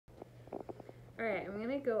All right, I'm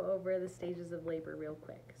gonna go over the stages of labor real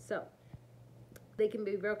quick. So they can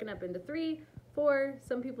be broken up into 3, 4,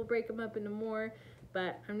 some people break them up into more,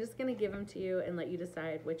 but I'm just gonna give them to you and let you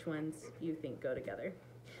decide which ones you think go together.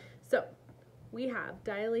 So we have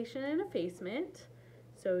dilation and effacement.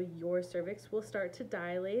 So your cervix will start to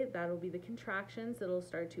dilate. That'll be the contractions that'll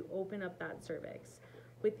start to open up that cervix.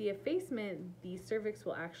 With the effacement, the cervix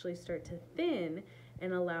will actually start to thin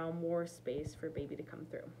and allow more space for baby to come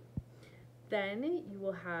through. Then you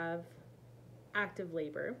will have active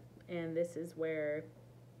labor, and this is where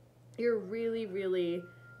you're really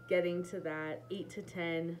getting to that 8 to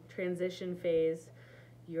 10 transition phase.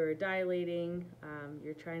 You're dilating,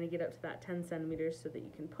 you're trying to get up to that 10 centimeters so that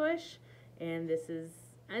you can push, and this is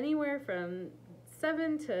anywhere from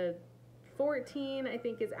 7 to 14, I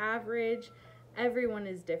think, is average. Everyone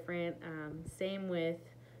is different. Same with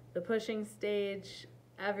the pushing stage.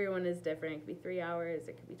 Everyone is different. It could be 3 hours,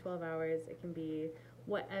 it could be 12 hours, it can be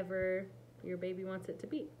whatever your baby wants it to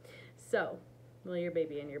be. So, well, your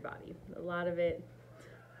baby and your body. A lot of it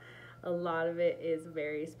is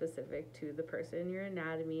very specific to the person, your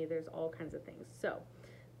anatomy, there's all kinds of things. So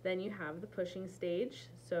then you have the pushing stage.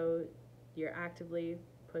 So you're actively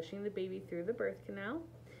pushing the baby through the birth canal.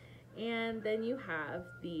 And then you have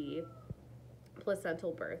the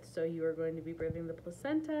placental birth. So you are going to be birthing the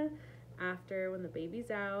placenta after when the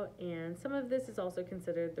baby's out. And some of this is also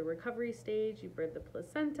considered the recovery stage. You birth the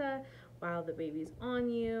placenta while the baby's on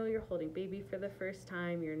you. You're holding baby for the first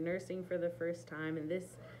time. You're nursing for the first time. And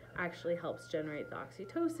this actually helps generate the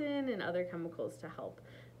oxytocin and other chemicals to help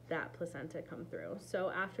that placenta come through.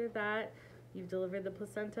 So after that, you've delivered the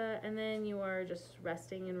placenta, and then you are just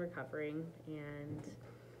resting and recovering, and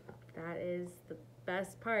that is the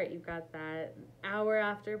best part. You've got that hour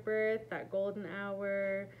after birth, that golden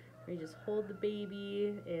hour, where you just hold the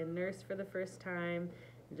baby and nurse for the first time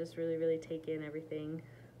and just really take in everything.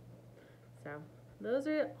 So those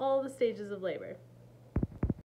are all the stages of labor.